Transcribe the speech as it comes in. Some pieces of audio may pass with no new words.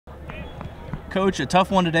Coach, a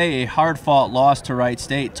tough one today, a hard-fought loss to Wright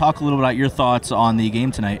State. Talk a little about your thoughts on the game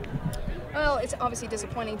tonight. Well, it's obviously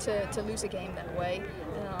disappointing to lose a game that way,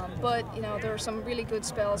 but you know there were some really good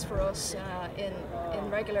spells for us in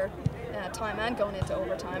regular time and going into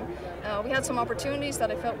overtime. We had some opportunities that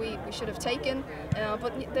I felt we should have taken,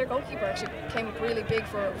 but their goalkeeper actually came up really big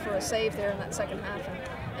for a save there in that second half,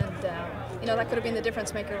 and you know that could have been the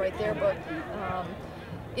difference maker right there. But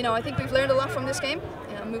you know, I think we've learned a lot from this game.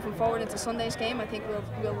 Moving forward into Sunday's game, I think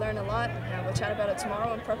we'll learn a lot. We'll chat about it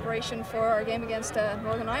tomorrow in preparation for our game against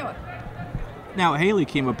Northern Iowa. Now, Haley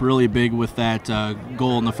came up really big with that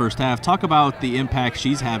goal in the first half. Talk about the impact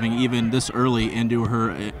she's having even this early into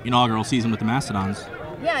her inaugural season with the Mastodons.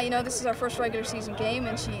 Yeah, you know, this is our first regular season game,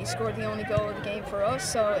 and she scored the only goal of the game for us,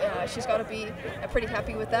 so she's got to be pretty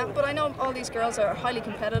happy with that. But I know all these girls are highly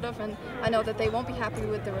competitive, and I know that they won't be happy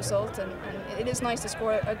with the result, and it is nice to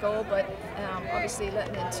score a goal, but obviously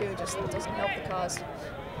letting in two just doesn't help the cause.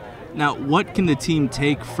 Now, what can the team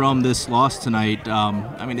take from this loss tonight?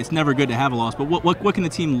 I mean, it's never good to have a loss, but what can the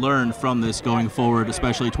team learn from this going forward,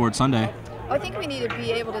 especially towards Sunday? I think we need to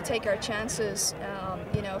be able to take our chances,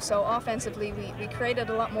 you know, so offensively we created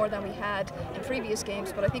a lot more than we had in previous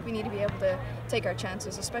games, but I think we need to be able to take our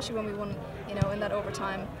chances, especially when we won, you know, in that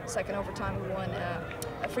overtime, second overtime, we won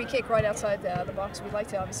a free kick right outside the box. We'd like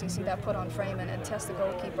to obviously see that put on frame and test the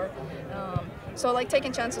goalkeeper. So like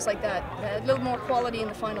taking chances like that, a little more quality in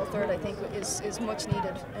the final third I think is much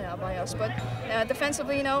needed by us. But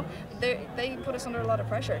defensively, you know, they put us under a lot of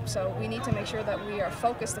pressure, so we need to make sure that we are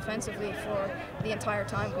focused defensively for the entire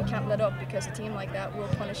time. We can't let up because a team like that will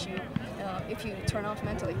punish you if you turn off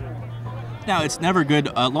mentally. Now, it's never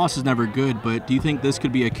good, loss is never good, but do you think this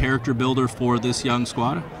could be a character builder for this young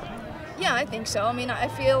squad? Yeah, I think so. I mean, I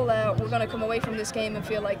feel we're going to come away from this game and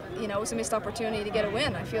feel like, you know, it's a missed opportunity to get a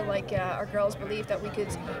win. I feel like our girls believed that we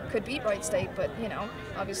could beat Wright State, but, you know,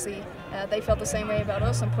 obviously they felt the same way about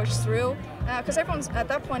us and pushed through. Because everyone's, at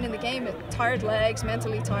that point in the game, tired legs,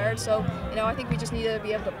 mentally tired. So, you know, I think we just need to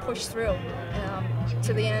be able to push through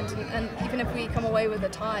to the end. And even if we come away with a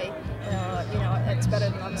tie, you know, it's better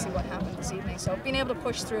than obviously what happened this evening. So being able to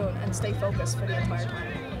push through and stay focused for the entire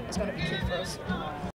time is going to be key for us.